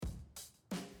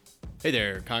Hey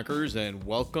there, Conquerors, and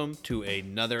welcome to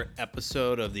another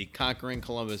episode of the Conquering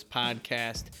Columbus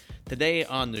podcast. Today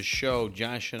on the show,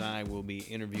 Josh and I will be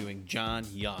interviewing John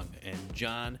Young, and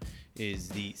John is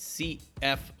the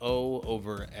CFO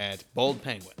over at Bold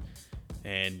Penguin.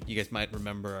 And you guys might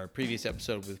remember our previous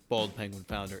episode with Bold Penguin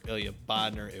founder Ilya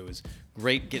Bodner. It was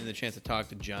great getting the chance to talk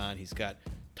to John. He's got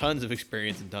tons of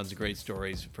experience and tons of great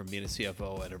stories from being a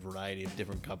CFO at a variety of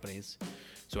different companies.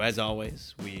 So as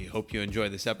always, we hope you enjoy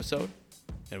this episode,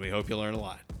 and we hope you learn a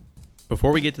lot.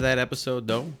 Before we get to that episode,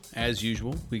 though, as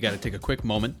usual, we got to take a quick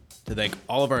moment to thank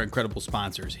all of our incredible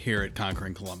sponsors here at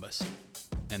Conquering Columbus.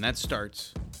 And that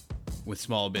starts with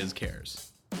Small Biz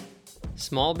Cares.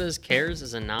 Small Biz Cares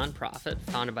is a nonprofit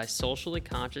founded by socially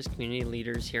conscious community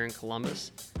leaders here in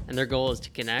Columbus, and their goal is to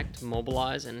connect,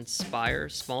 mobilize, and inspire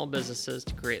small businesses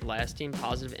to create lasting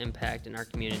positive impact in our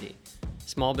community.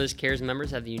 Small Biz Cares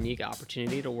members have the unique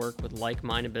opportunity to work with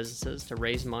like-minded businesses to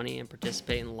raise money and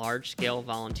participate in large-scale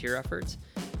volunteer efforts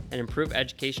and improve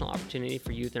educational opportunity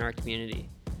for youth in our community.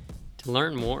 To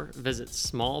learn more, visit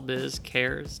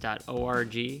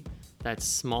smallbizcares.org.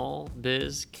 That's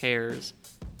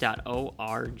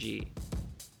smallbizcares.org.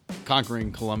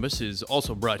 Conquering Columbus is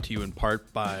also brought to you in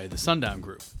part by the Sundown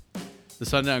Group. The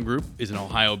Sundown Group is an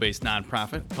Ohio-based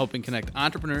nonprofit helping connect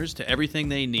entrepreneurs to everything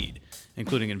they need,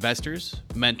 including investors,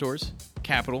 mentors,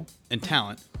 capital, and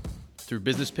talent through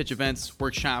business pitch events,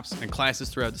 workshops, and classes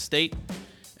throughout the state.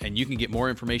 And you can get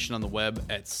more information on the web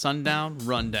at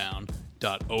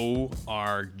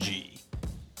sundownrundown.org.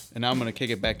 And now I'm going to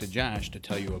kick it back to Josh to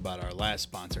tell you about our last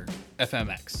sponsor,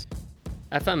 FMX.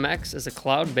 FMX is a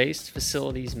cloud-based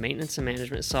facilities maintenance and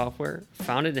management software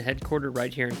founded and headquartered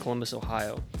right here in Columbus,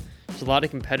 Ohio. There's a lot of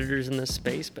competitors in this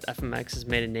space, but FMX has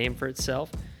made a name for itself,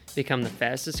 become the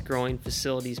fastest growing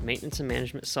facilities maintenance and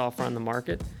management software on the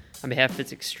market on behalf of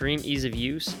its extreme ease of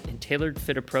use and tailored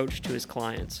fit approach to its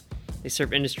clients. They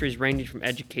serve industries ranging from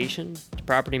education to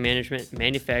property management,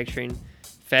 manufacturing,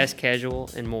 fast casual,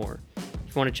 and more.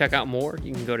 If you want to check out more,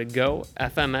 you can go to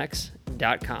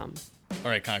gofmx.com.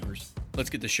 All right, Conquerors, let's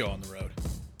get the show on the road.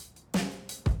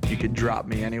 You could drop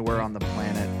me anywhere on the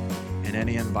planet, in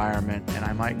any environment, and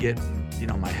I might get,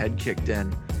 my head kicked in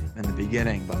the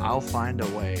beginning, but I'll find a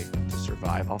way to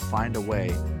survive. I'll find a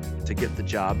way to get the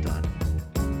job done.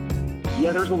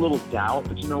 Yeah, there's a little doubt,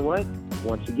 but you know what?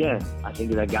 Once again, I think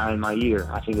of that guy in my ear.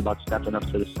 I think about stepping up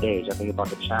to the stage. I think about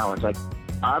the challenge.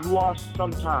 I've lost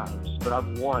sometimes, but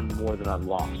I've won more than I've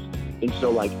lost. And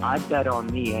so, I bet on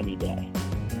me any day.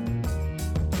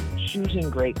 Choosing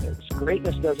greatness.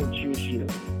 Greatness doesn't choose you.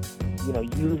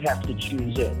 You have to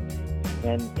choose it.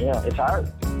 And, it's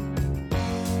hard.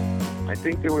 I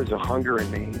think there was a hunger in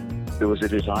me. There was a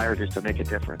desire just to make a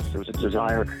difference. There was a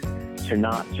desire to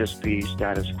not just be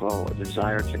status quo, a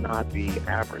desire to not be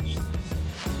average.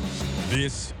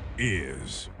 This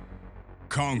is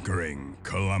Conquering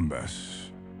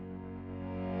Columbus.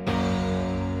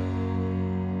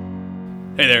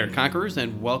 Hey there, Conquerors,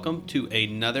 and welcome to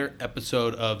another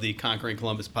episode of the Conquering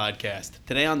Columbus podcast.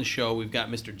 Today on the show, we've got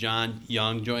Mr. John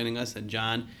Young joining us, and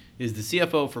John is the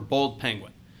CFO for Bold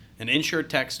Penguin, an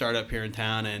insurtech startup here in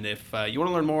town. And if you want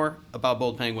to learn more about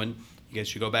Bold Penguin, you guys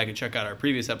should go back and check out our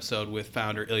previous episode with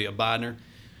founder Ilya Bodner.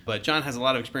 But John has a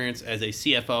lot of experience as a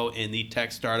CFO in the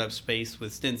tech startup space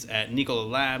with stints at Nikola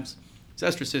Labs,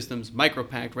 Zestra Systems,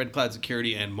 MicroPact, Red Cloud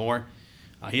Security, and more.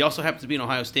 He also happens to be an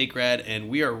Ohio State grad, and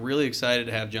we are really excited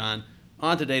to have John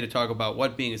on today to talk about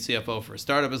what being a CFO for a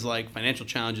startup is like, financial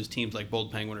challenges teams like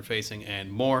Bold Penguin are facing,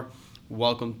 and more.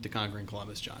 Welcome to Conquering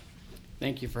Columbus, John.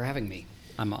 Thank you for having me.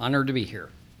 I'm honored to be here.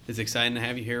 It's exciting to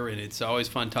have you here, and it's always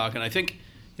fun talking. I think,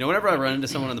 whenever I run into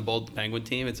someone on the Bold Penguin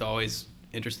team, it's always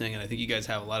interesting, and I think you guys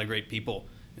have a lot of great people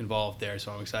involved there,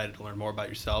 so I'm excited to learn more about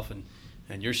yourself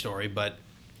and your story. But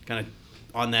kind of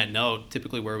on that note,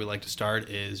 typically where we like to start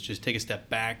is just take a step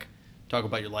back, talk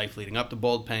about your life leading up to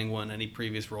Bold Penguin, any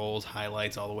previous roles,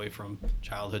 highlights all the way from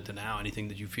childhood to now, anything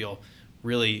that you feel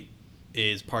really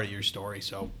is part of your story.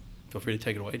 So feel free to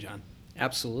take it away, John.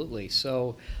 Absolutely.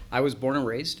 So I was born and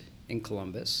raised in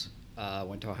Columbus,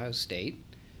 went to Ohio State,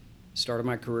 started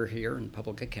my career here in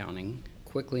public accounting,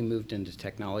 quickly moved into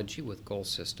technology with Goal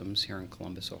Systems here in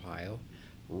Columbus, Ohio,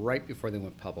 right before they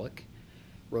went public.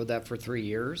 Rode that for 3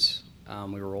 years.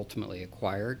 We were ultimately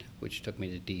acquired, which took me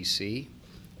to D.C.,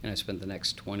 and I spent the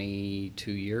next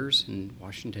 22 years in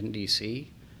Washington,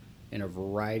 D.C., in a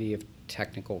variety of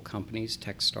technical companies,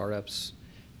 tech startups,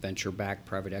 venture-backed,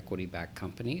 private equity-backed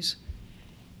companies.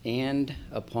 And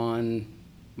upon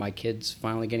my kids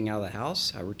finally getting out of the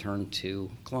house, I returned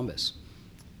to Columbus.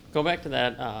 Go back to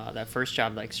that first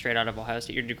job, like straight out of Ohio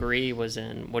State. Your degree was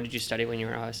in, what did you study when you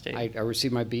were at Ohio State? I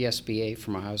received my BSBA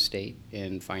from Ohio State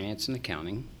in finance and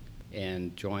accounting,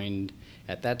 and joined,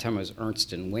 at that time it was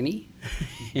Ernst & Winnie,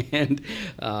 and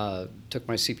took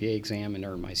my CPA exam and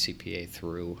earned my CPA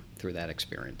through that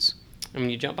experience. And when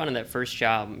you jump onto that first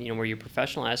job, were your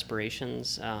professional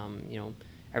aspirations,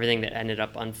 everything that ended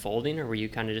up unfolding, or were you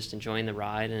kind of just enjoying the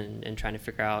ride and trying to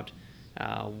figure out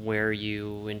where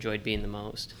you enjoyed being the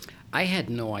most? I had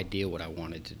no idea what I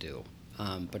wanted to do,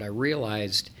 but I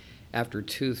realized after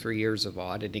 2-3 years of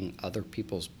auditing other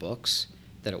people's books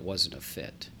that it wasn't a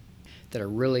fit, that I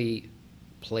really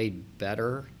played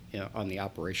better on the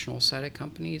operational side of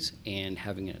companies and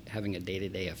having a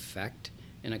day-to-day effect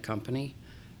in a company,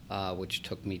 which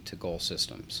took me to Goal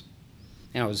Systems.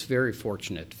 And I was very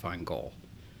fortunate to find Goal.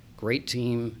 Great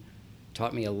team,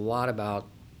 taught me a lot about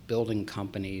building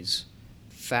companies,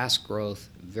 fast growth,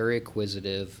 very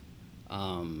acquisitive,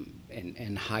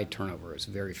 and high turnover. It's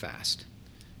very fast.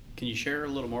 Can you share a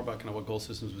little more about kind of what Goal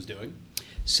Systems was doing?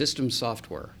 System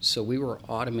software. So we were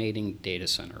automating data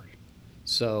center.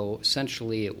 So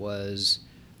essentially it was,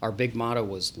 our big motto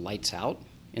was lights out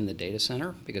in the data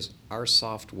center, because our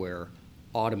software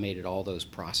automated all those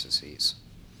processes.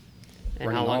 And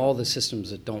running all the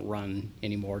systems that don't run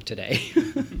anymore today,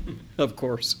 of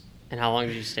course. And how long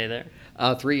did you stay there?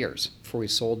 3 years before we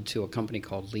sold to a company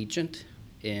called Legent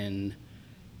in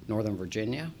Northern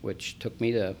Virginia, which took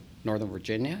me to Northern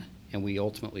Virginia, and we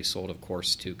ultimately sold, of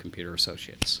course, to Computer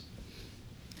Associates.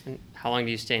 And how long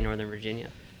do you stay in Northern Virginia?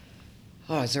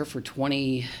 Oh, I was there for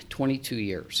 22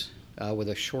 years, with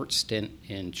a short stint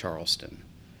in Charleston.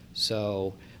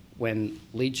 So when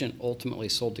Legent ultimately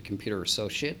sold to Computer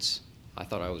Associates, I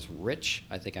thought I was rich.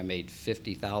 I think I made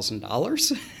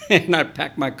 $50,000, and I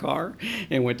packed my car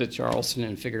and went to Charleston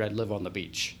and figured I'd live on the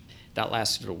beach. That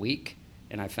lasted a week,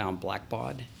 and I found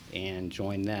Blackbaud and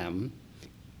joined them.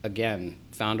 Again,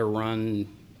 founder-run,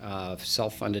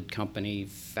 self-funded company,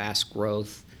 fast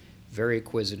growth, very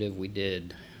acquisitive. We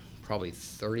did probably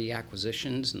 30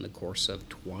 acquisitions in the course of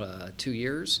 2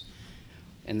 years,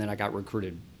 and then I got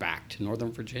recruited back to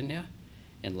Northern Virginia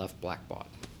and left Blackbaud.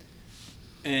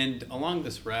 And along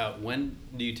this route, when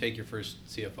do you take your first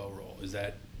CFO role? Is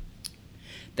that?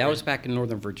 That was back in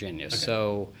Northern Virginia. Okay.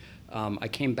 So I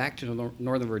came back to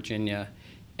Northern Virginia,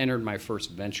 entered my first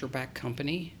venture-backed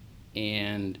company,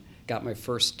 and got my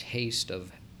first taste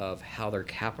of how they're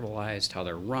capitalized, how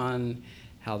they're run,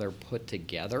 how they're put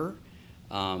together.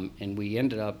 And we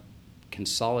ended up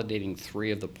consolidating 3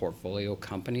 of the portfolio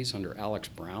companies under Alex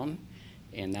Brown,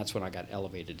 and that's when I got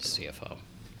elevated to CFO.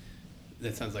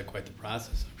 That sounds like quite the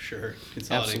process, I'm sure.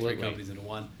 Consolidating Absolutely. 3 companies into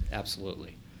one.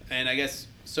 Absolutely. And I guess,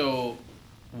 so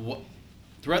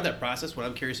throughout that process, what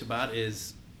I'm curious about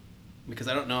is, because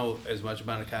I don't know as much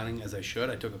about accounting as I should.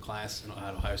 I took a class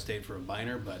at Ohio State for a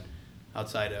minor, but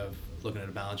outside of looking at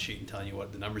a balance sheet and telling you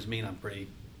what the numbers mean, I'm pretty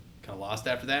kind of lost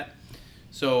after that.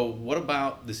 So what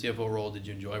about the CFO role did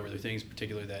you enjoy? Were there things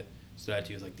particularly that stood out to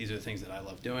you as like, these are the things that I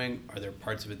love doing? Are there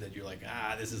parts of it that you're like,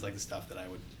 this is like the stuff that I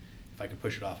would, if I could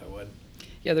push it off, I would?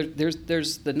 Yeah,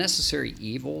 there's the necessary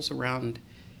evils around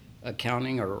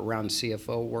accounting or around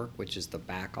CFO work, which is the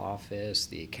back office,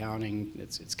 the accounting.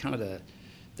 It's kind of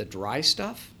the dry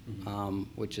stuff,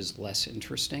 which is less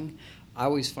interesting. I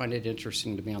always find it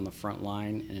interesting to be on the front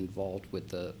line and involved with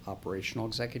the operational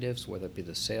executives, whether it be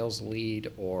the sales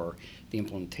lead or the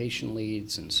implementation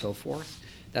leads and so forth.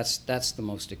 That's the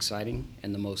most exciting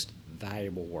and the most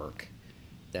valuable work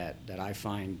that I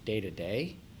find day to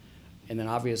day. And then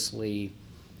obviously,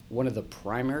 one of the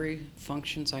primary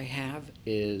functions I have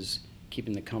is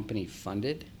keeping the company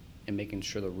funded and making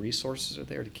sure the resources are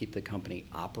there to keep the company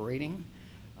operating.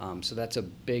 So that's a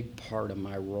big part of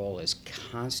my role, is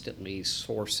constantly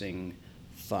sourcing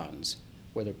funds,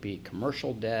 whether it be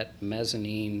commercial debt,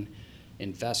 mezzanine,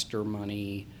 investor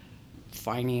money,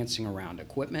 financing around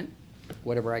equipment,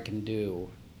 whatever I can do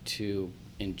to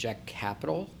inject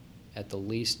capital at the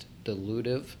least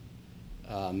dilutive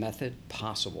method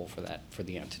possible for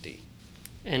the entity.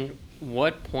 And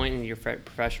what point in your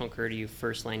professional career do you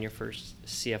first land your first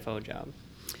CFO job?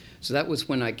 So that was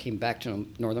when I came back to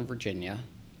Northern Virginia.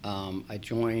 I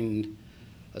joined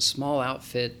a small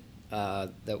outfit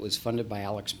that was funded by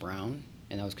Alex Brown,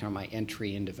 and that was kind of my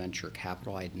entry into venture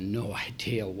capital. I had no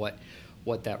idea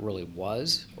what that really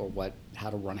was, or how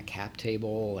to run a cap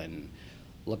table and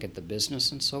look at the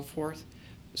business and so forth.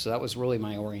 So that was really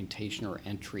my orientation or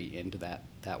entry into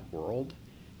that world.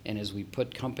 And as we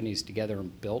put companies together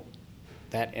and built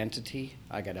that entity,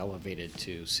 I got elevated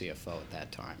to CFO at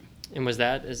that time. And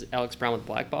is Alex Brown with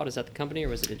Blackbaud? Is that the company, or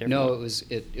was it a different No, one?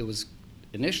 it was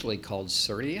initially called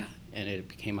Certia, and it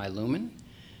became iLumen,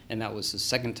 and that was the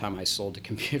second time I sold to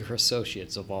Computer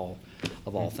Associates of all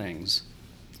things.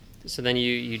 So then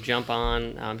you jump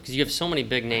on, because you have so many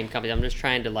big name companies. I'm just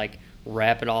trying to like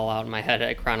wrap it all out in my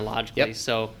head chronologically. Yep.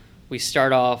 So we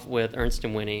start off with Ernst &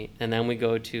 Whinney, and then we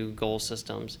go to Goal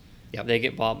Systems. Yep. They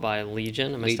get bought by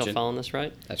Legion. Am I still Legion. following this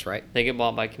right? That's right. They get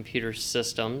bought by Computer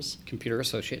Systems. Computer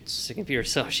Associates. So Computer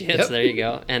Associates, Yep. There you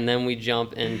go. And then we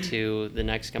jump into the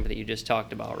next company that you just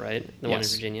talked about, right? The one in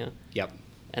Yes. Virginia. Yep.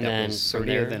 And that then was from Certia,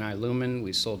 there- then iLumen.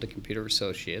 We sold to Computer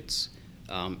Associates.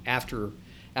 After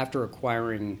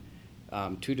acquiring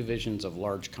 2 divisions of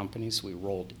large companies, we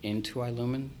rolled into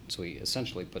iLumen. So we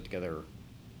essentially put together,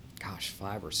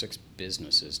 5 or 6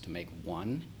 businesses to make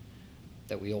one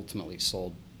that we ultimately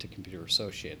sold to Computer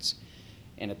Associates.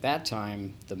 And at that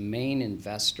time, the main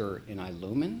investor in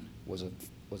iLumen was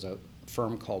a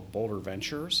firm called Boulder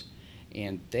Ventures,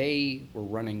 and they were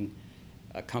running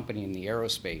a company in the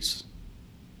aerospace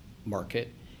market,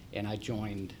 and I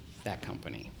joined that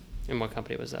company. And what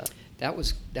company was that? That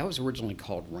was originally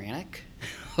called Rannoch,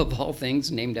 of all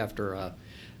things, named after a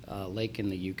lake in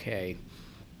the UK.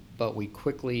 But we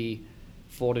quickly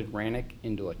folded Rannoch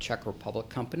into a Czech Republic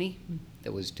company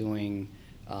that was doing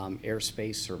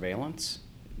airspace surveillance,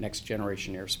 next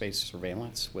generation airspace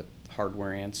surveillance with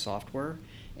hardware and software.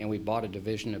 And we bought a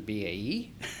division of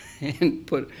BAE and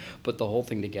put the whole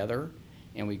thing together.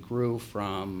 And we grew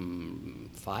from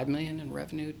 $5 million in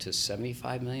revenue to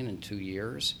 $75 million in 2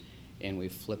 years. And we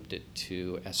flipped it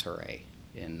to SRA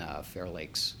in Fair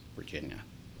Lakes, Virginia.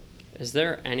 Is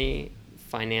there any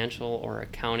financial or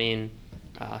accounting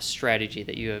strategy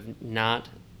that you have not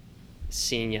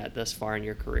seen yet thus far in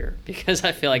your career? Because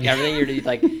I feel like everything you're doing,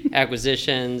 like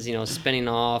acquisitions, spinning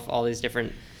off, all these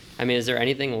different. I mean, is there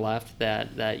anything left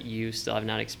that you still have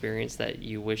not experienced that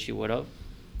you wish you would have?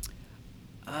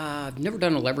 I've never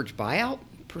done a leverage buyout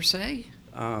per se.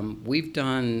 We've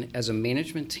done, as a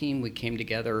management team, we came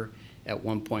together at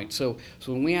one point. So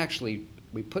when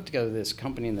we put together this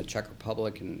company in the Czech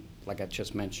Republic, and like I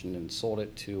just mentioned, and sold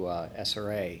it to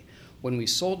SRA. When we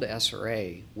sold to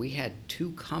SRA, we had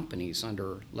 2 companies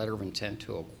under letter of intent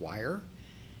to acquire,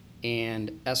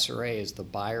 and SRA, as the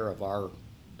buyer of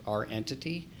our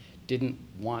entity, didn't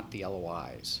want the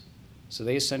LOIs. So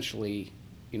they essentially,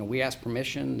 we asked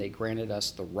permission, they granted us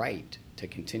the right to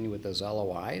continue with those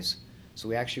LOIs. So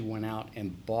we actually went out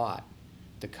and bought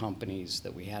the companies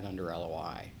that we had under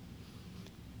LOI.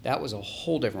 That was a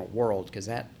whole different world because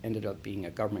that ended up being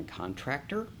a government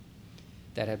contractor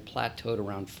that had plateaued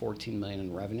around $14 million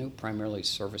in revenue, primarily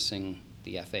servicing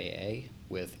the FAA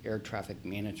with air traffic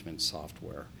management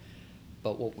software.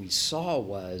 But what we saw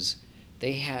was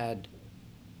they had,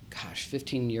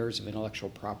 15 years of intellectual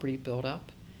property built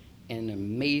up, and an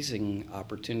amazing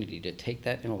opportunity to take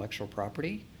that intellectual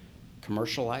property,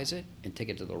 commercialize it, and take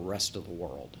it to the rest of the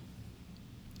world.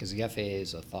 Because the FAA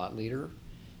is a thought leader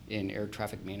in air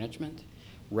traffic management.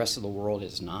 Rest of the world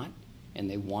is not, and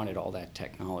they wanted all that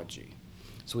technology.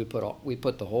 So we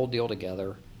put the whole deal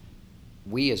together.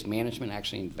 We as management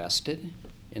actually invested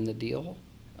in the deal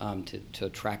to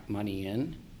attract money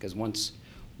in, because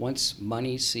once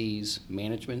money sees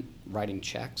management writing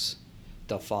checks,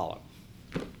 they'll follow.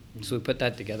 So we put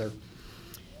that together.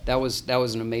 That was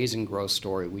an amazing growth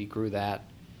story. We grew that.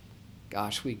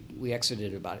 We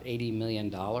exited about $80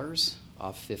 million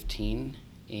off 15,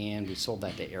 and we sold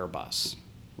that to Airbus,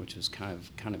 which was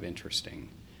kind of interesting.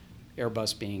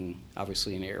 Airbus being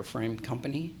obviously an airframe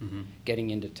company, getting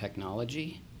into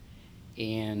technology,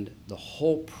 and the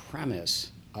whole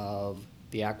premise of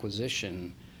the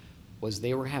acquisition was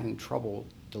they were having trouble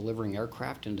delivering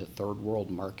aircraft into third world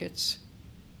markets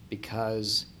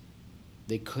because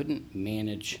they couldn't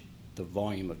manage the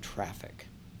volume of traffic.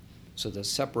 So the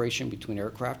separation between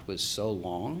aircraft was so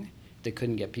long, they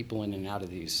couldn't get people in and out of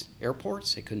these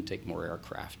airports. They couldn't take more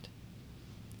aircraft.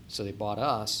 So they bought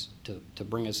us to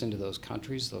bring us into those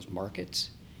countries, those markets,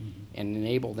 and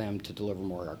enable them to deliver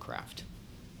more aircraft.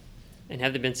 And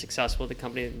have they been successful with the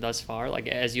company thus far? Like,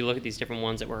 as you look at these different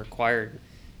ones that were acquired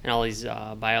and all these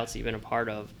buyouts that you've been a part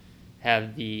of,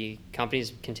 have the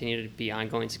companies continued to be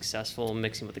ongoing successful,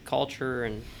 mixing with the culture?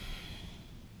 And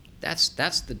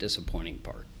That's the disappointing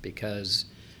part, because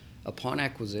upon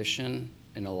acquisition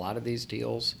in a lot of these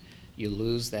deals, you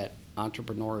lose that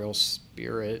entrepreneurial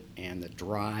spirit and the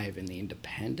drive and the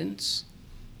independence,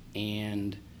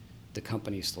 and the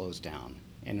company slows down,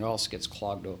 and it also gets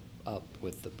clogged up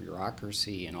with the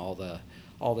bureaucracy and all the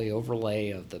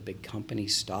overlay of the big company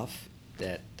stuff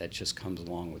that just comes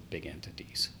along with big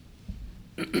entities.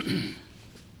 And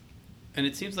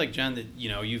it seems like, John, that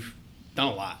you've done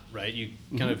a lot, right? You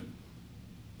kind of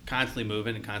constantly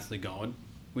moving and constantly going.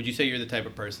 Would you say you're the type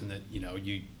of person that,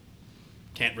 you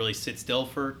can't really sit still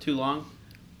for too long?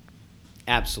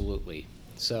 Absolutely.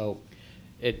 So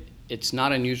it's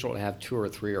not unusual to have 2 or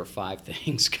 3 or 5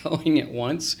 things going at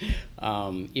once.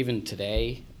 Even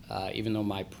today, even though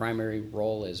my primary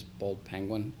role is Bold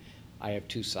Penguin, I have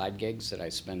 2 side gigs that I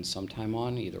spend some time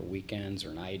on, either weekends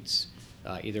or nights,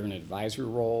 either an advisory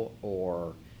role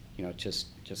or just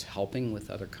helping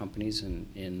with other companies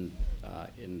in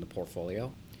the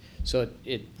portfolio. So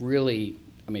it really,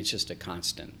 it's just a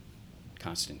constant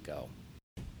go.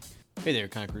 Hey there,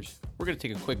 Conquerors. We're going to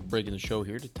take a quick break in the show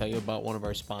here to tell you about one of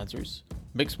our sponsors,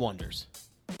 Mixed Wonders.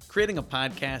 Creating a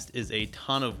podcast is a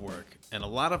ton of work, and a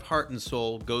lot of heart and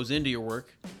soul goes into your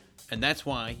work, and that's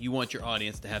why you want your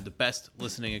audience to have the best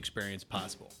listening experience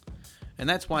possible. And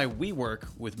that's why we work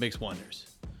with Mixed Wonders.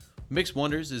 Mixed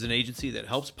Wonders is an agency that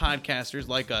helps podcasters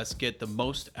like us get the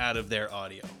most out of their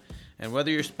audio. And whether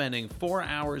you're spending 4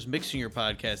 hours mixing your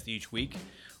podcast each week,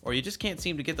 or you just can't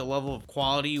seem to get the level of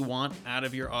quality you want out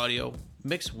of your audio,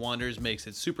 Mixed Wonders makes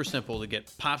it super simple to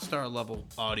get pop star level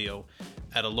audio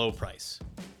at a low price.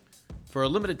 For a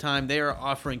limited time, they are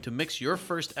offering to mix your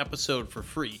first episode for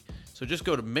free. So just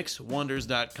go to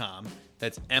mixwonders.com,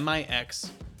 that's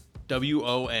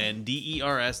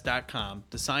MIXWONDERS.com,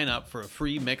 to sign up for a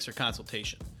free mix or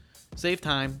consultation. Save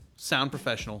time, sound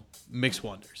professional, Mixed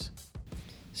Wonders.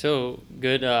 So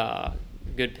good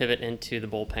pivot into the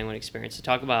Bold Penguin experience. To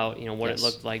talk about what Yes. it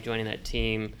looked like joining that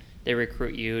team. They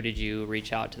recruit you. Did you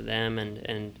reach out to them,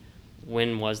 and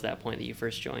when was that point that you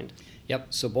first joined? Yep.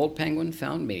 So Bold Penguin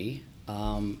found me.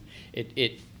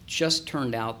 It just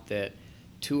turned out that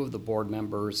 2 of the board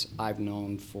members I've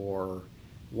known for,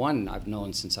 one I've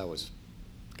known since I was,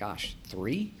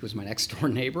 3. He was my next door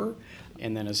neighbor,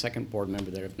 and then a second board member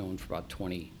that I've known for about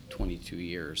 22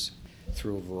 years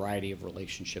through a variety of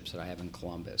relationships that I have in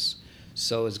Columbus.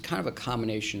 So it's kind of a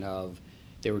combination of,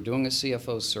 they were doing a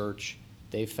CFO search,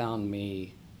 they found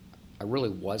me. I really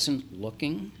wasn't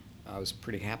looking. I was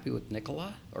pretty happy with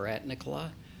Nikola, or at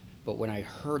Nikola, but when I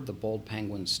heard the Bold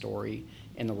Penguin story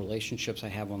and the relationships I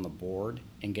have on the board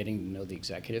and getting to know the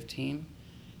executive team,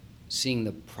 seeing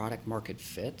the product market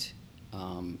fit,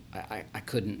 I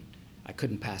couldn't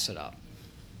pass it up.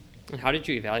 And how did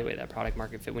you evaluate that product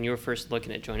market fit when you were first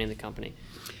looking at joining the company?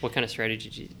 What kind of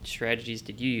strategies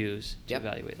did you use to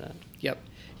evaluate that? Yep.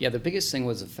 Yeah, the biggest thing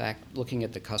was the fact, looking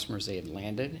at the customers they had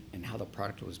landed and how the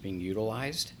product was being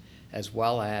utilized, as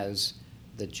well as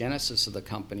the genesis of the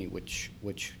company, which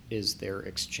is their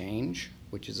exchange,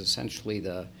 which is essentially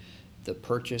the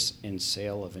purchase and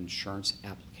sale of insurance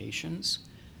applications,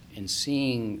 and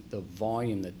seeing the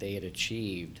volume that they had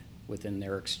achieved within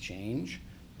their exchange,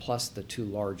 plus the 2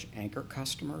 large anchor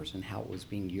customers and how it was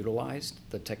being utilized,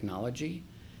 the technology,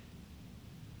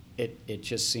 it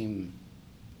just seemed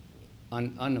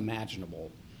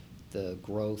unimaginable, the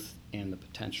growth and the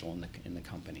potential in the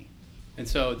company. And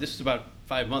so this was about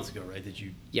 5 months ago, right, that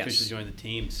you Yes. officially joined the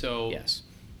team. So Yes.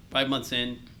 5 months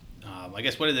in, I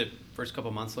guess, what did the first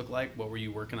couple months look like? What were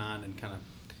you working on, and kind of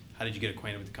how did you get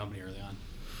acquainted with the company early on?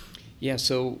 Yeah,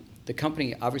 so the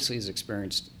company obviously has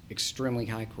experienced extremely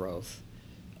high growth.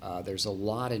 There's a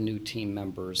lot of new team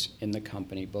members in the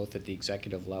company, both at the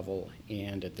executive level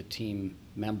and at the team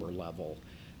member level.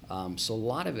 So a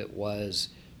lot of it was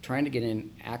trying to get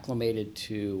acclimated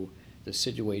to the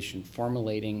situation,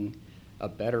 formulating a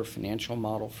better financial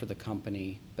model for the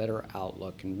company, better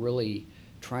outlook, and really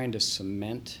trying to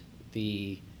cement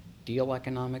the deal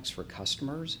economics for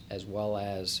customers, as well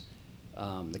as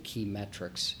the key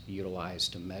metrics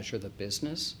utilized to measure the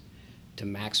business to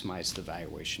maximize the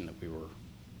valuation that we're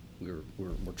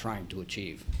trying to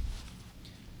achieve.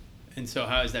 And so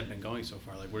how has that been going so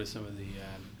far? Like, what are some of the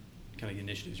kind of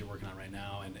initiatives you're working on right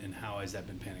now, and how has that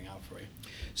been panning out for you?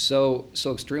 So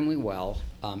extremely well.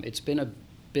 It's been a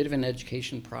bit of an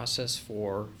education process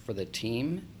for the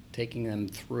team, taking them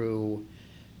through,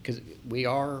 because we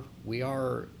are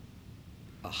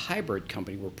a hybrid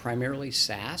company. We're primarily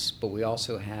SaaS, but we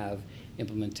also have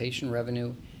implementation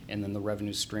revenue and then the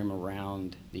revenue stream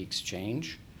around the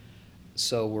exchange.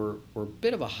 So we're a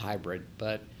bit of a hybrid,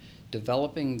 but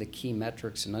developing the key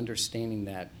metrics and understanding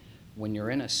that when you're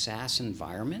in a SaaS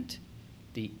environment,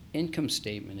 the income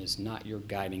statement is not your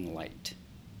guiding light.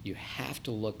 You have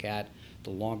to look at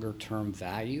the longer term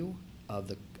value of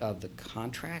the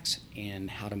contracts and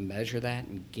how to measure that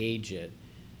and gauge it,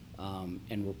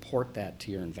 and report that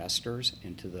to your investors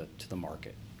and to the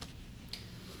market.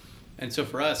 And so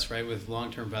for us, right, with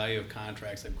long-term value of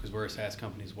contracts, like, because we're a SaaS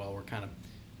company as well, we're kind of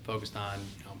focused on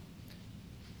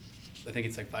I think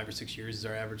it's like 5 or 6 years is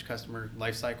our average customer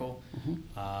life cycle.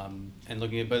 And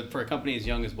looking at, but for a company as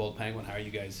young as Bold Penguin, how are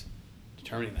you guys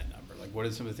determining that number? Like, what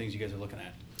are some of the things you guys are looking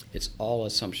at? It's all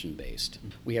assumption based.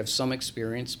 We have some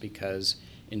experience because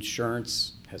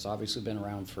insurance has obviously been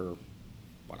around for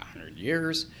 100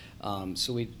 years.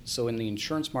 So in the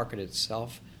insurance market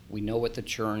itself, we know what the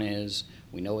churn is.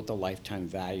 We know what the lifetime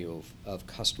value of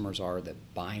customers are that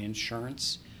buy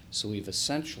insurance. So we've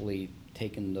essentially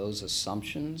taken those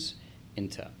assumptions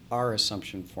into our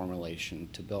assumption formulation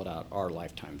to build out our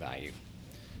lifetime value.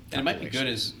 And it might be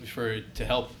good to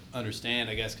help understand,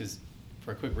 I guess, because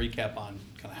for a quick recap on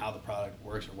kind of how the product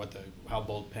works or how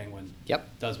Bold Penguin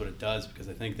does what it does, because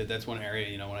I think that's one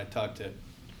area, when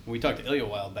we talked to Ilya a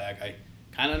while back, I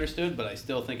kind of understood, but I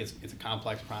still think it's a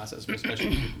complex process,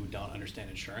 especially for people who don't understand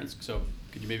insurance. So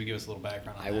could you maybe give us a little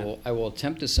background on that? I will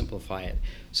attempt to simplify it.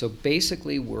 So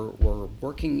basically, we're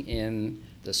working in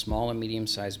the small and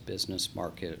medium-sized business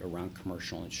market around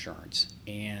commercial insurance,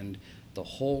 and the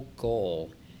whole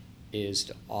goal is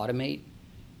to automate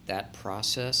that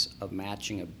process of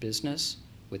matching a business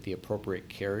with the appropriate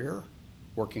carrier,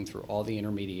 working through all the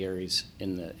intermediaries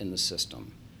in the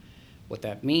system. What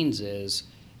that means is,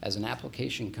 as an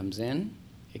application comes in,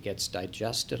 it gets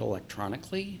digested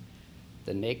electronically.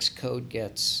 The NAICS code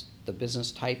gets, the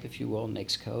business type, if you will,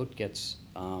 NAICS code gets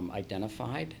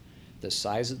identified. The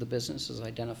size of the business is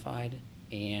identified,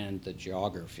 and the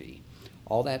geography.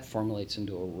 All that formulates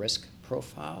into a risk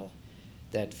profile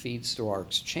that feeds through our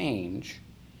exchange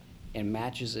and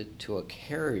matches it to a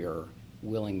carrier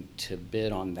willing to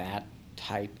bid on that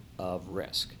type of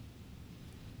risk.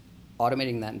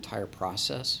 Automating that entire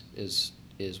process is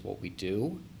what we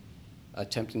do,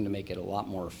 attempting to make it a lot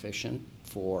more efficient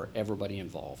for everybody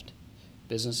involved.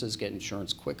 Businesses get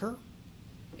insurance quicker,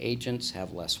 agents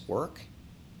have less work,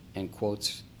 and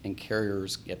quotes and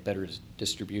carriers get better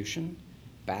distribution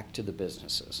back to the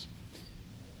businesses.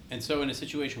 And so in a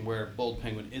situation where Bold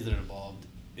Penguin isn't involved,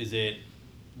 is it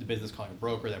the business calling a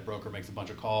broker, that broker makes a bunch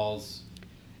of calls?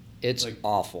 It's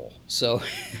awful. So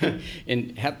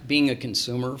being a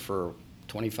consumer for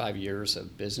 25 years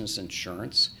of business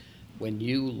insurance, when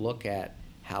you look at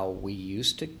how we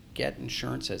used to get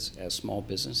insurance as small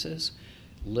businesses,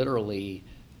 literally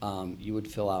you would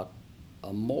fill out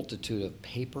a multitude of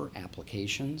paper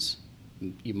applications.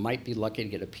 You might be lucky to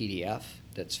get a PDF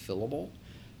that's fillable,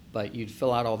 but you'd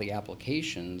fill out all the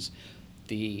applications.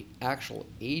 The actual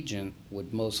agent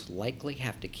would most likely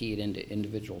have to key it into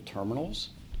individual terminals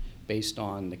based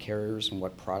on the carriers and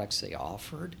what products they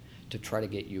offered to try to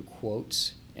get you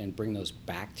quotes and bring those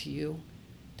back to you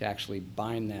to actually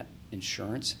bind that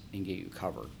insurance and get you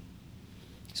covered.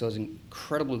 So it's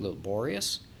incredibly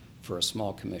laborious for a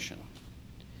small commission.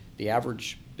 The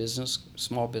average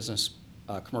small business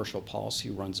commercial policy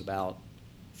runs about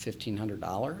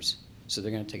 $1,500. So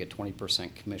they're going to take a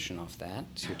 20% commission off that.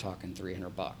 So you're talking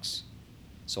 $300.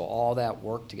 So all that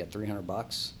work to get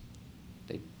 $300,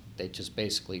 they just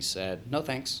basically said, no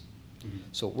thanks. Mm-hmm.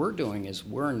 So what we're doing is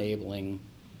we're enabling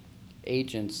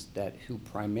agents who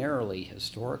primarily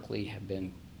historically have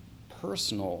been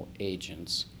personal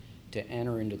agents to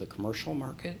enter into the commercial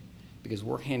market, because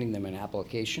we're handing them an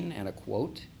application and a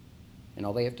quote, and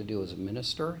all they have to do is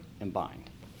administer and bind.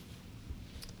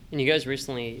 And you guys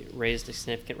recently raised a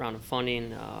significant round of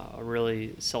funding, a really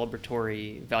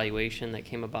celebratory valuation that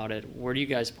came about it. Where do you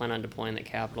guys plan on deploying that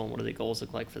capital, and what do the goals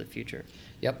look like for the future?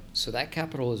 Yep, so that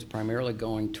capital is primarily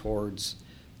going towards,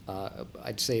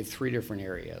 I'd say, 3 different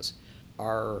areas.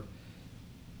 Our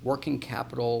working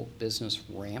capital business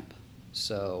ramp,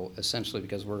 so essentially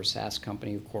because we're a SaaS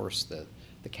company, of course, the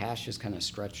cash is kind of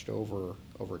stretched over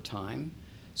time,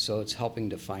 so it's helping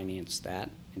to finance that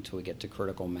until we get to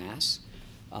critical mass.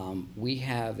 We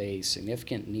have a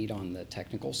significant need on the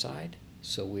technical side,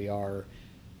 so we are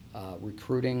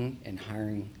recruiting and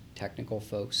hiring technical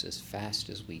folks as fast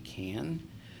as we can.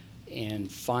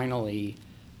 And finally,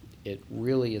 it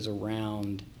really is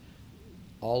around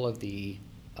all of the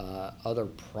other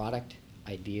product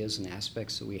ideas and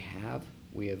aspects that we have.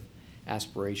 We have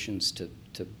aspirations to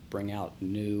bring out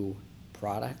new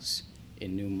products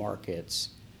in new markets,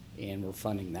 and we're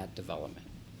funding that development.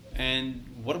 And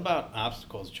what about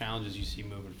obstacles, challenges you see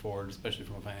moving forward, especially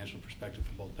from a financial perspective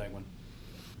for Bold Penguin?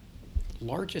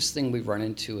 Largest thing we've run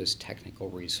into is technical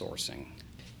resourcing.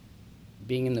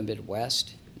 Being in the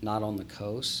Midwest, not on the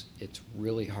coast, it's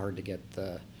really hard to get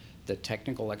the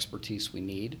technical expertise we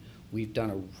need. We've done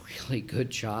a really good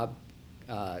job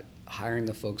hiring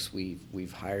the folks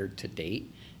we've hired to date,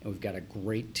 and we've got a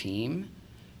great team,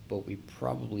 but we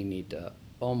probably need to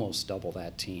almost double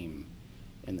that team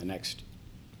in the next,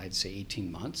 I'd say,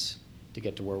 18 months to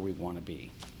get to where we want to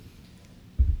be.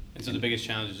 And so the biggest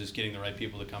challenge is just getting the right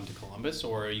people to come to Columbus,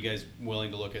 or are you guys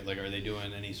willing to look at, like, are they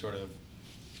doing any sort of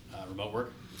remote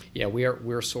work? Yeah,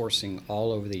 we're sourcing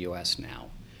all over the U.S. now.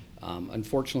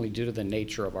 Unfortunately, due to the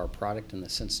nature of our product and the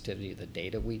sensitivity of the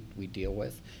data we deal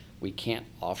with, we can't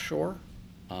offshore,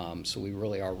 so we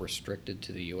really are restricted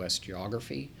to the U.S.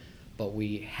 geography. But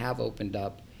we have opened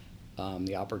up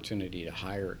the opportunity to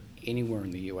hire anywhere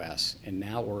in the U.S., and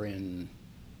now we're in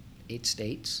 9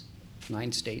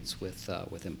 states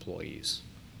with employees.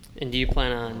 And do you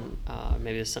plan on,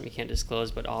 maybe this is something you can't disclose,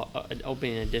 but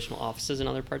opening additional offices in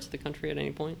other parts of the country at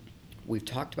any point? We've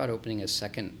talked about opening a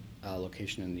second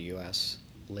location in the U.S.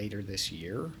 later this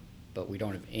year, but we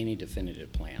don't have any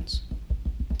definitive plans.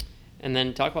 And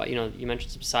then talk about, you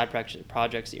mentioned some side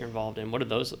projects that you're involved in. What do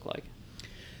those look like?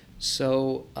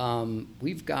 So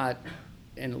we've got,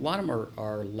 and a lot of them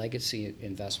are legacy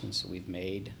investments that we've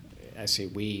made. I say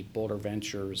we, Boulder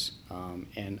Ventures,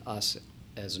 and us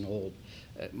as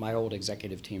my old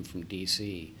executive team from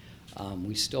D.C.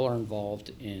 We still are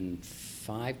involved in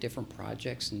 5 different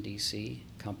projects in D.C.,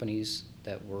 companies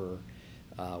that we're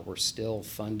still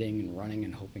funding and running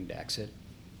and hoping to exit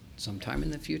sometime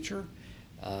in the future.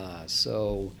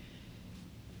 So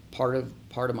part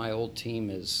of my old team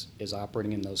is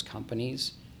operating in those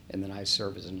companies, and then I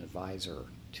serve as an advisor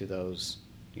to those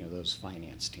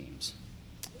finance teams.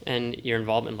 And your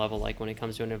involvement level, like when it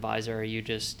comes to an advisor, are you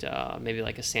just maybe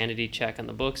like a sanity check on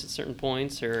the books at certain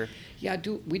points, or? Yeah,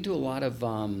 we do a lot of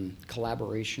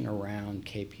collaboration around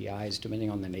KPIs,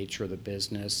 depending on the nature of the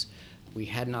business. We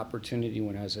had an opportunity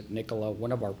when I was at Nikola.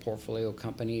 One of our portfolio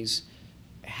companies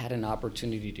had an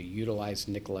opportunity to utilize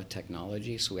Nikola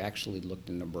technology, so we actually looked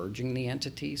into merging the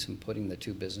entities and putting the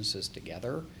 2 businesses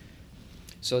together.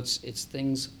 So it's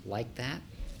things like that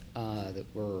that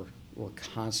we're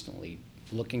constantly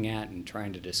looking at and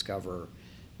trying to discover,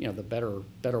 the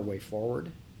better way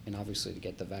forward, and obviously to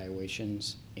get the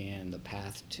valuations and the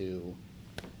path to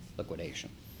liquidation.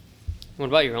 What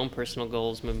about your own personal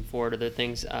goals moving forward? Are there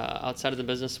things outside of the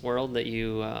business world that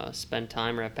you spend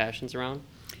time or have passions around?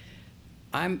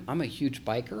 I'm a huge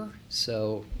biker,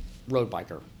 so road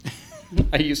biker.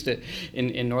 I used to,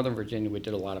 in Northern Virginia, we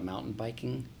did a lot of mountain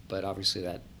biking, but obviously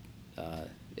that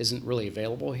isn't really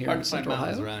available here in Central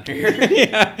Ohio. Around here.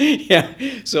 yeah.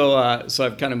 So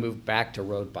I've kind of moved back to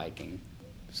road biking.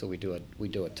 So we do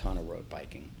a ton of road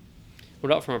biking. What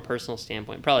about from a personal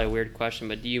standpoint? Probably a weird question,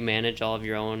 but do you manage all of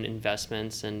your own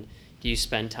investments, and do you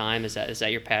spend time? Is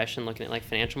that your passion, looking at like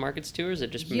financial markets too, or is it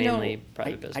just mainly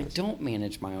private business? I don't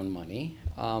manage my own money.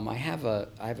 I have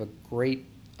a great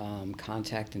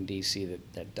contact in DC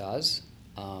that does,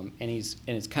 and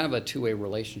it's kind of a two-way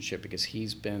relationship because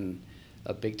he's been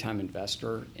a big-time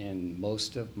investor in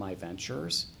most of my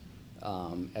ventures,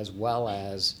 as well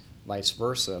as vice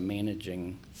versa,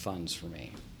 managing funds for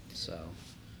me. So.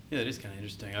 Yeah, that is kind of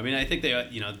interesting. I mean, I think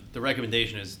the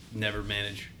recommendation is never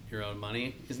manage your own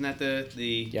money. Isn't that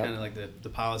the Yep. kind of like the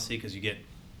policy? Because you get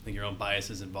your own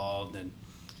biases involved, and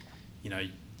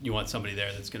you want somebody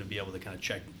there that's going to be able to kind of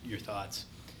check your thoughts.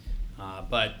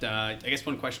 But I guess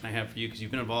one question I have for you, because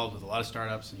you've been involved with a lot of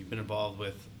startups and you've been involved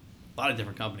with a lot of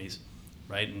different companies,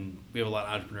 right? And we have a lot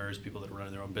of entrepreneurs, people that are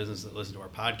running their own business that listen to our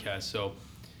podcast. So,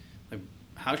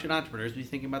 how should entrepreneurs be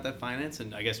thinking about that finance?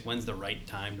 And I guess when's the right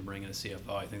time to bring in a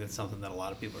CFO? I think that's something that a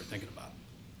lot of people are thinking about.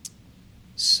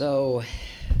 So,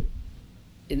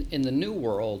 in the new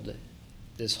world,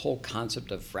 this whole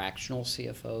concept of fractional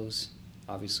CFOs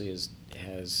obviously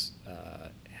has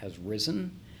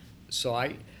risen. So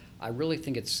I really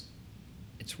think it's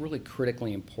really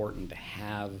critically important to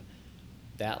have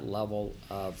that level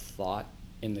of thought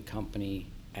in the company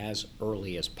as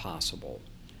early as possible,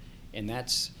 and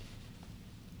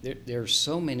there's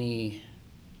so many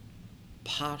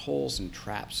potholes and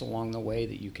traps along the way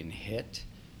that you can hit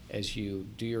as you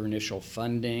do your initial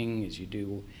funding, as you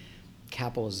do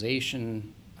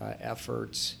capitalization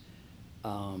efforts,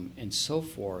 and so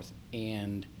forth.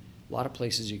 And a lot of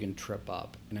places you can trip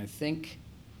up. And I think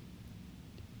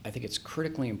it's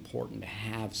critically important to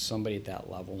have somebody at that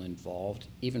level involved,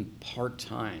 even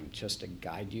part-time, just to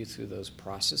guide you through those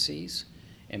processes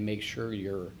and make sure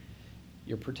you're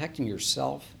protecting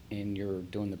yourself and you're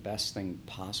doing the best thing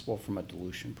possible from a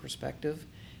dilution perspective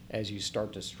as you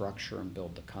start to structure and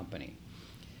build the company.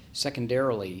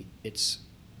 Secondarily, it's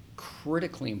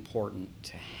critically important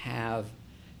to have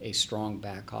a strong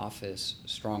back office,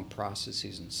 strong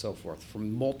processes, and so forth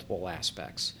from multiple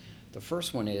aspects. The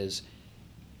first one is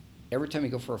every time you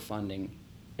go for a funding,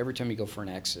 every time you go for an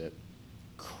exit,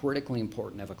 critically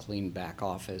important to have a clean back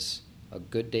office, a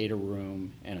good data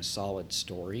room, and a solid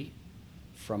story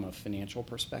from a financial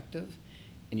perspective.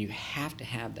 And you have to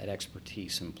have that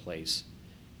expertise in place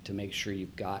to make sure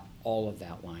you've got all of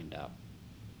that lined up.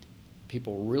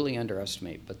 People really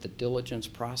underestimate, but the diligence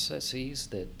processes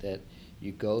that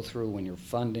you go through when you're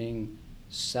funding,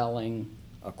 selling,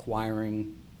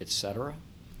 acquiring, etc.,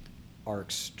 are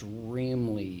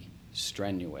extremely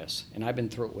strenuous. And I've been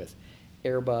through it with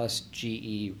Airbus,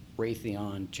 GE,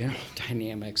 Raytheon, General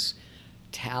Dynamics,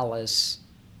 Thales,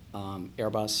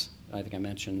 Airbus, I think I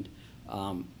mentioned,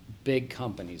 big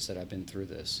companies that I've been through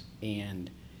this. And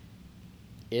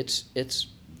it's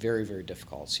very, very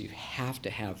difficult. So you have to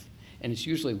have, and it's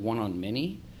usually one on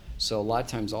many. So a lot of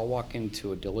times I'll walk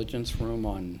into a diligence room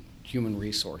on human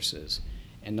resources,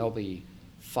 and there'll be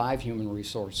 5 human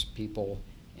resource people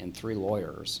and 3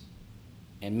 lawyers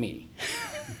and me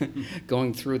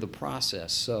going through the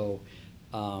process. So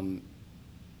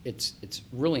it's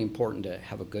really important to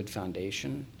have a good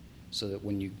foundation so that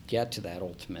when you get to that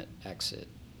ultimate exit,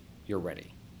 you're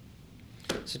ready.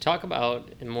 So talk about,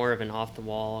 in more of an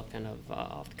off-the-wall, kind of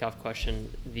off-the-cuff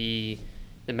question, the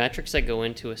metrics that go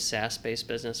into a SaaS-based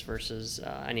business versus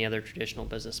any other traditional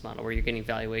business model, where you're getting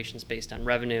valuations based on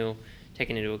revenue,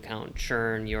 taking into account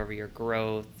churn, year-over-year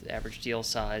growth, average deal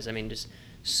size. I mean, just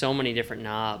so many different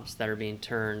knobs that are being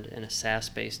turned in a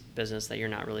SaaS-based business that you're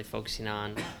not really focusing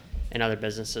on in other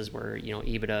businesses where,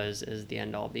 EBITDA is the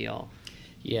end-all, be-all.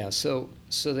 Yeah, so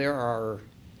there are,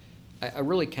 I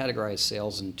really categorize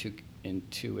sales in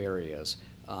two areas.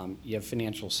 You have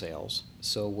financial sales.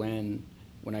 So when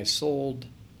I sold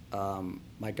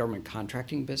my government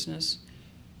contracting business,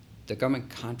 the government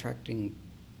contracting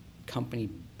company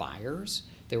buyers,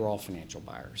 they were all financial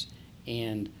buyers.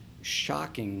 And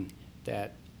shocking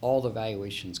that all the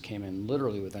valuations came in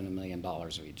literally within $1 million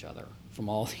of each other from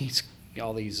all these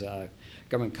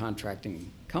government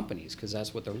contracting companies, because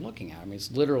that's what they're looking at. I mean, it's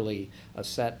literally a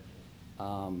set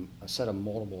of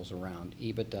multiples around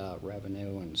EBITDA,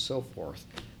 revenue, and so forth,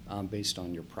 based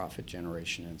on your profit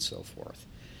generation and so forth.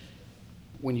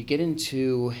 When you get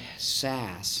into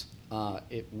SaaS,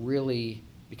 it really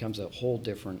becomes a whole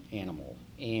different animal,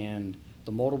 and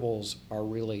the multiples are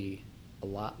really a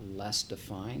lot less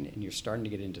defined, and you're starting to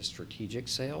get into strategic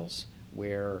sales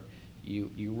where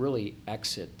you really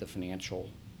exit the financial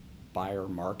buyer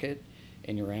market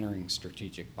and you're entering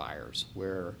strategic buyers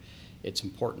where it's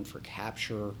important for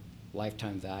capture,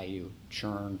 lifetime value,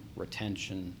 churn,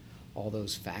 retention. All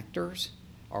those factors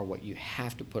are what you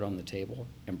have to put on the table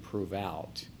and prove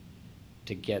out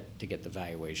to get the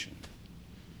valuation.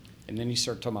 And then you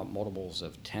start talking about multiples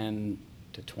of 10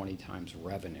 to 20 times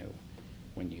revenue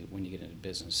when you get into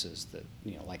businesses that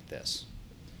like this.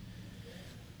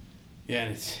 Yeah,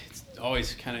 and it's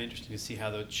always kind of interesting to see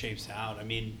how that shapes out. I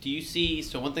mean, do you see,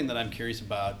 so one thing that I'm curious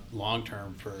about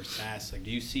long-term for SaaS, like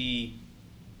do you see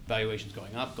valuations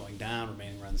going up, going down,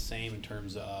 remaining around the same in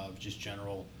terms of just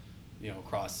general,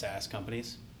 across SaaS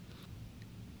companies?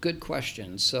 Good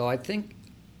question. So I think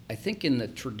in the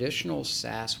traditional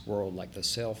SaaS world, like the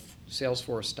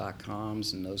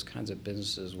Salesforce.coms and those kinds of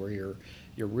businesses where you're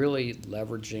really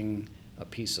leveraging a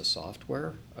piece of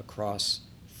software across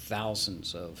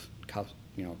thousands of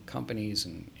companies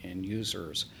and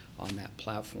users on that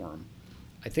platform,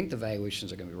 I think the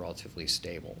valuations are going to be relatively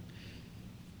stable.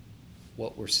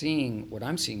 What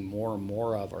I'm seeing more and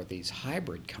more of are these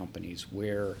hybrid companies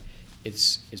where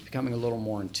it's becoming a little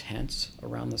more intense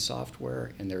around the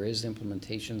software, and there is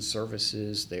implementation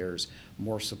services, there's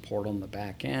more support on the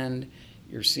back end.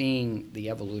 You're seeing the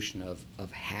evolution of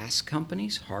HaaS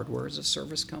companies, hardware as a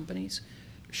service companies.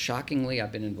 Shockingly,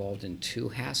 I've been involved in 2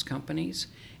 HaaS companies,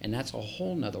 and that's a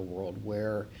whole nother world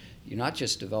where you're not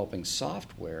just developing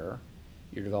software,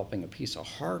 you're developing a piece of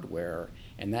hardware,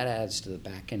 and that adds to the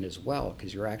back end as well,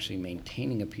 because you're actually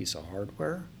maintaining a piece of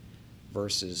hardware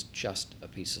versus just a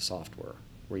piece of software,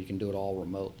 where you can do it all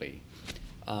remotely.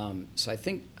 So I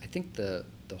think the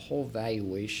whole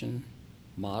valuation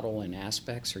model and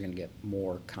aspects are going to get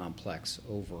more complex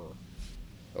over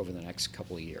the next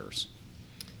couple of years.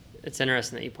 It's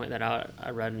interesting that you point that out.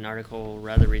 I read an article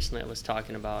rather recently that was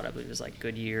talking about, I believe it was like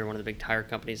Goodyear, one of the big tire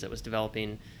companies that was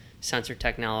developing sensor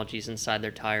technologies inside their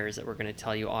tires that were going to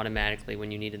tell you automatically when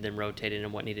you needed them rotated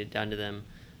and what needed done to them.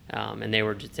 And they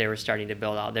were starting to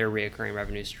build out their reoccurring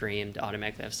revenue stream to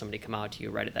automatically have somebody come out to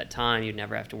you right at that time. You'd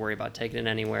never have to worry about taking it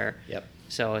anywhere. Yep.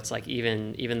 So it's like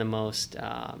even the most,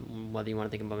 whether you want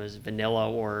to think of them as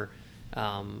vanilla or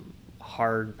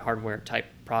hardware type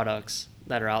products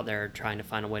that are out there trying to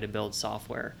find a way to build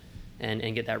software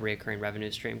and get that reoccurring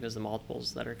revenue stream because the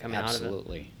multiples that are coming out of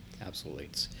it. Absolutely.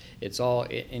 It's all,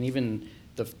 and even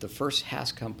the first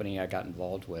HaaS company I got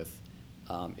involved with,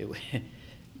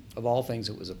 of all things,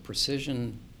 it was a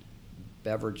precision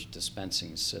beverage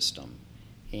dispensing system.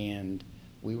 And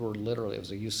we were literally, it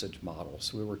was a usage model,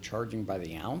 so we were charging by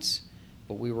the ounce,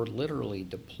 but we were literally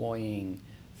deploying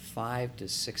 $5,000 to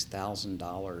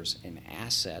 $6,000 in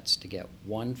assets to get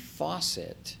one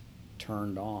faucet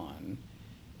turned on,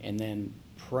 and then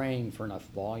praying for enough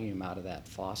volume out of that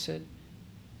faucet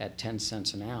at 10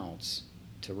 cents an ounce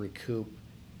to recoup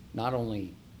not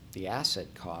only the asset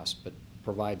cost, but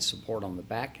provide support on the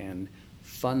back end,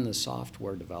 fund the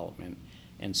software development,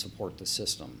 and support the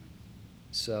system.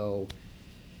 So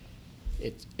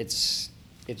it's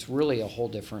really a whole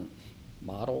different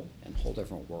model and whole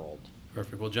different world.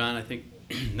 Perfect. Well, John, I think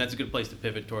that's a good place to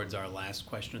pivot towards our last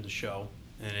question of the show,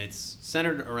 and it's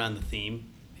centered around the theme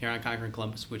here on Conquering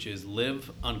Columbus, which is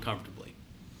live uncomfortably.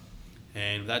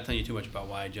 And without telling you too much about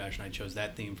why Josh and I chose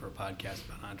that theme for a podcast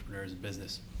about entrepreneurs and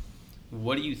business,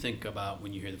 what do you think about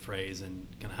when you hear the phrase, and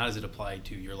kind of how does it apply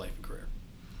to your life and career?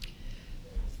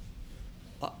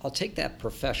 I'll take that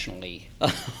professionally,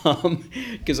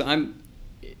 because I'm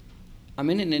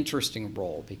in an interesting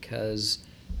role, because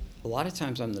a lot of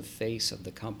times I'm the face of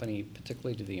the company,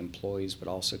 particularly to the employees, but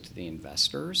also to the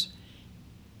investors.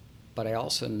 But I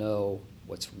also know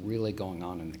what's really going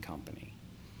on in the company.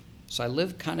 So I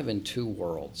live kind of in two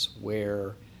worlds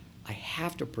where I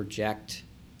have to project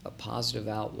a positive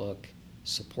outlook,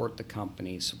 support the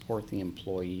company, support the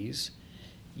employees,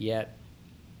 yet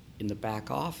in the back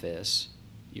office,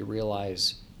 you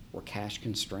realize we're cash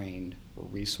constrained, we're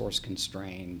resource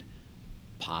constrained,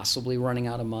 possibly running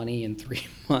out of money in 3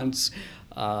 months,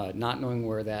 not knowing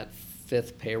where that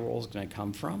fifth payroll is going to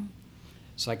come from.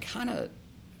 So I kind of,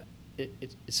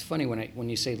 it's funny when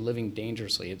you say living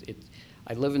dangerously.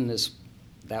 I live in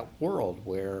that world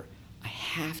where I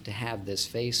have to have this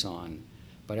face on,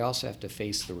 but I also have to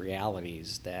face the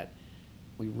realities that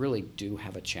we really do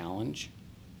have a challenge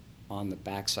on the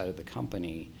backside of the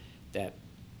company that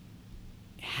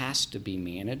has to be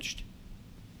managed,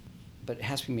 but it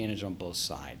has to be managed on both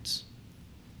sides.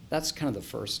 That's kind of the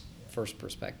first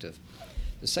perspective.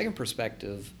 The second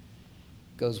perspective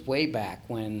goes way back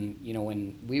when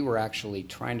we were actually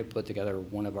trying to put together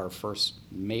one of our first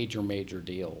major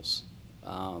deals.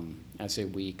 I say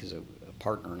we because a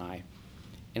partner and I,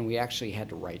 and we actually had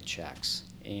to write checks.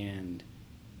 And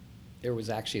there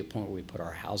was actually a point where we put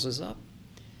our houses up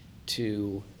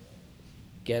to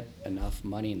get enough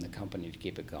money in the company to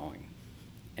keep it going.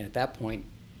 And at that point,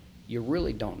 you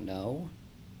really don't know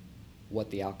what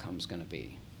the outcome's going to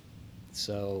be.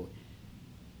 So,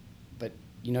 but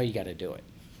you got to do it.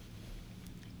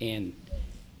 And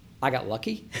I got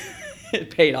lucky.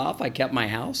 It paid off. I kept my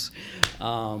house.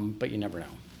 But you never know.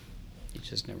 You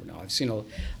just never know.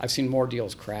 I've seen more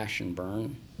deals crash and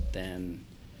burn than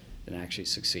actually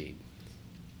succeed.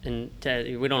 And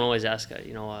Ted, we don't always ask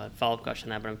a follow-up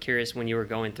question on that, but I'm curious, when you were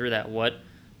going through that, what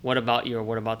about you or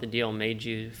what about the deal made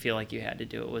you feel like you had to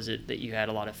do it? Was it that you had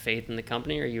a lot of faith in the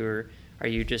company, or are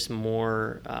you just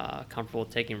more comfortable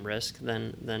taking risk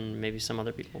than maybe some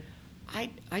other people?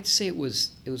 I'd say it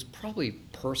was probably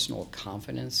personal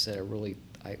confidence that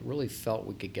I really felt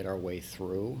we could get our way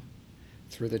through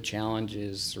the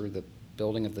challenges, through the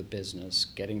building of the business,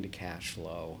 getting to cash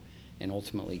flow, and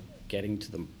ultimately getting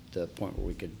to the point where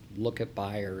we could look at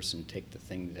buyers and take the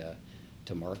thing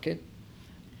to market.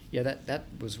 Yeah, that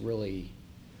was really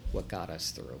what got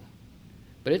us through.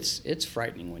 But it's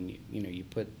frightening when you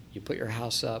put your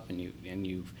house up and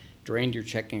you've drained your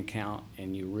checking account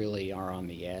and you really are on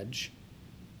the edge.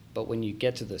 But when you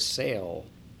get to the sale,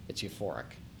 it's euphoric.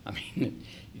 I mean,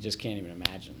 you just can't even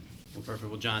imagine. Well,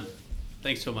 perfect. Well, John,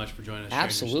 thanks so much for joining us.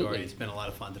 Absolutely. Sharing your story. It's been a lot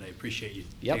of fun today. Appreciate you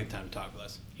taking the time to talk with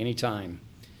us. Anytime.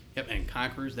 Yep, and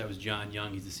Conquerors, that was John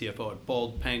Young. He's the CFO at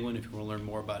Bold Penguin. If you want to learn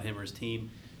more about him or his team,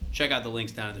 check out the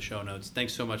links down in the show notes.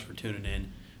 Thanks so much for tuning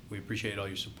in. We appreciate all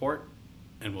your support,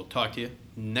 and we'll talk to you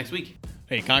next week.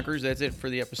 Hey, Conquerors, that's it for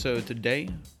the episode today.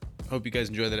 Hope you guys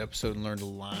enjoyed that episode and learned a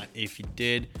lot. If you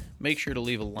did, make sure to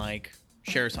leave a like,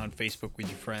 share us on Facebook with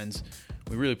your friends.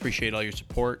 We really appreciate all your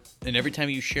support. And every time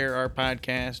you share our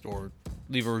podcast or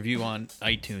leave a review on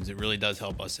iTunes, it really does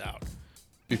help us out.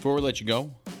 Before we let you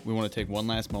go, we want to take one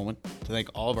last moment to thank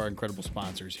all of our incredible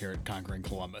sponsors here at Conquering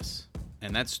Columbus.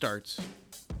 And that starts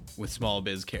with Small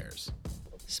Biz Cares.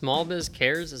 Small Biz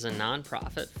Cares is a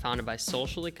nonprofit founded by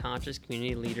socially conscious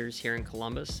community leaders here in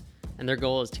Columbus, and their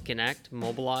goal is to connect,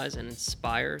 mobilize, and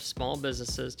inspire small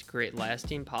businesses to create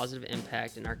lasting positive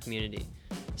impact in our community.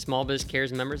 Small Biz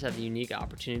Cares members have the unique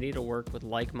opportunity to work with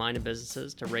like-minded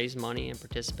businesses to raise money and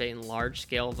participate in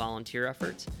large-scale volunteer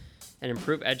efforts and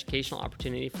improve educational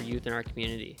opportunity for youth in our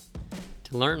community.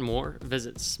 To learn more,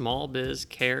 visit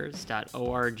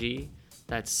smallbizcares.org.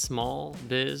 That's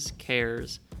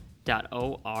smallbizcares.org.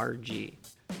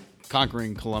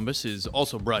 Conquering Columbus is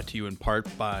also brought to you in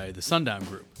part by the Sundown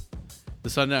Group. The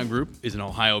Sundown Group is an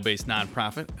Ohio-based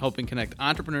nonprofit helping connect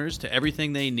entrepreneurs to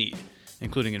everything they need,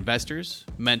 including investors,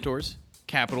 mentors,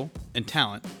 capital, and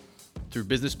talent through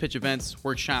business pitch events,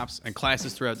 workshops, and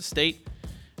classes throughout the state.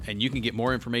 And you can get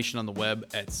more information on the web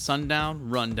at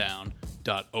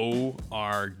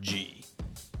sundownrundown.org.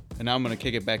 And now I'm going to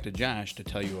kick it back to Josh to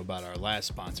tell you about our last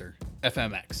sponsor,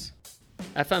 FMX.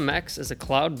 FMX is a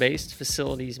cloud-based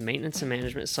facilities maintenance and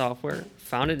management software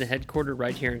founded and headquartered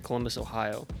right here in Columbus,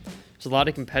 Ohio. There's a lot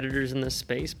of competitors in this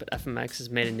space, but FMX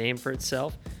has made a name for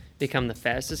itself, become the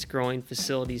fastest growing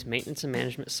facilities maintenance and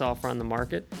management software on the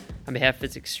market on behalf of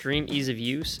its extreme ease of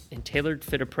use and tailored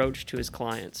fit approach to its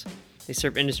clients. They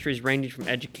serve industries ranging from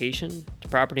education to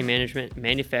property management,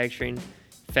 manufacturing,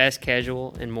 fast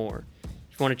casual, and more.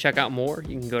 If you want to check out more,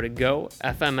 you can go to gofmx.com.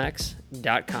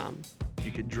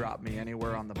 You could drop me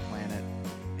anywhere on the planet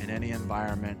in any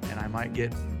environment, and I might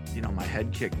get, my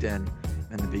head kicked in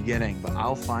the beginning, but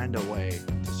I'll find a way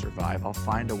to survive. I'll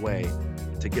find a way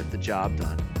to get the job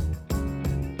done.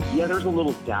 Yeah, there's a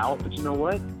little doubt, but you know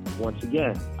what? Once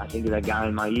again, I think of that guy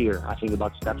in my ear. I think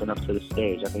about stepping up to the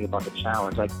stage. I think about the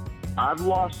challenge. I've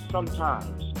lost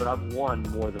sometimes, but I've won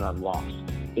more than I've lost.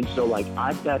 And so,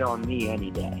 I bet on me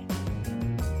any day.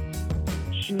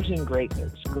 Choosing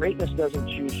greatness. Greatness doesn't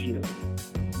choose you.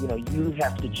 You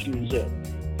have to choose it.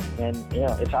 And,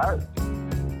 it's hard.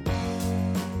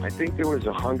 I think there was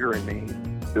a hunger in me.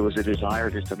 There was a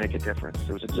desire just to make a difference.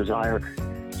 There was a desire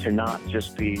to not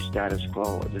just be status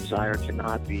quo, a desire to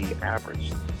not be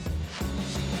average.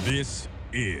 This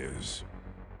is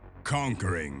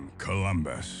Conquering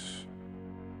Columbus.